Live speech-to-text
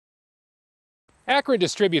Akron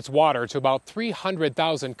distributes water to about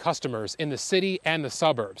 300,000 customers in the city and the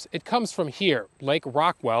suburbs. It comes from here, Lake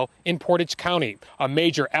Rockwell in Portage County. A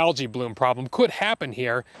major algae bloom problem could happen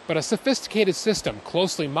here, but a sophisticated system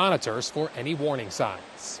closely monitors for any warning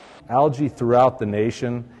signs. Algae throughout the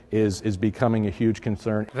nation is becoming a huge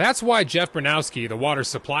concern. That's why Jeff Brunowski, the water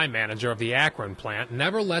supply manager of the Akron plant,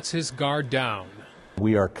 never lets his guard down.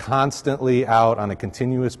 We are constantly out on a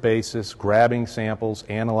continuous basis, grabbing samples,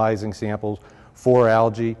 analyzing samples for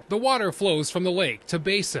algae. The water flows from the lake to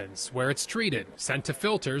basins where it's treated, sent to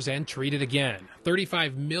filters, and treated again.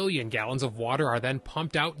 35 million gallons of water are then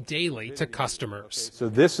pumped out daily to customers. So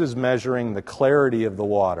this is measuring the clarity of the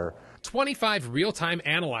water. 25 real-time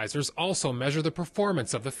analyzers also measure the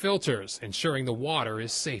performance of the filters, ensuring the water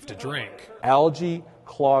is safe to drink. Algae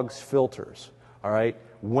clogs filters, all right?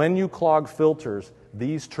 When you clog filters,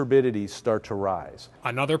 these turbidities start to rise.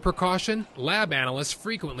 Another precaution, lab analysts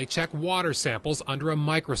frequently check water samples under a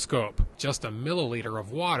microscope. Just a milliliter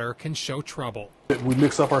of water can show trouble. We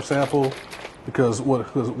mix up our sample because what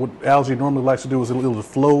algae normally likes to do is it'll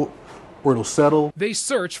float or it'll settle. They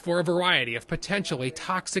search for a variety of potentially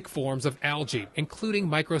toxic forms of algae, including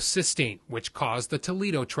microcystine, which caused the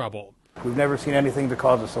Toledo trouble. We've never seen anything to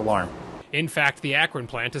cause us alarm. In fact, the Akron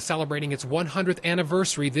plant is celebrating its 100th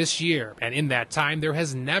anniversary this year, and in that time there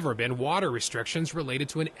has never been water restrictions related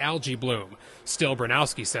to an algae bloom. Still,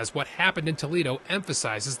 Brunowski says what happened in Toledo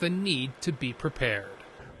emphasizes the need to be prepared.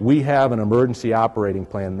 We have an emergency operating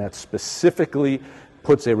plan that specifically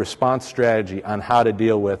puts a response strategy on how to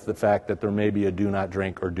deal with the fact that there may be a do not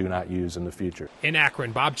drink or do not use in the future. In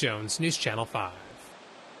Akron, Bob Jones, News Channel 5.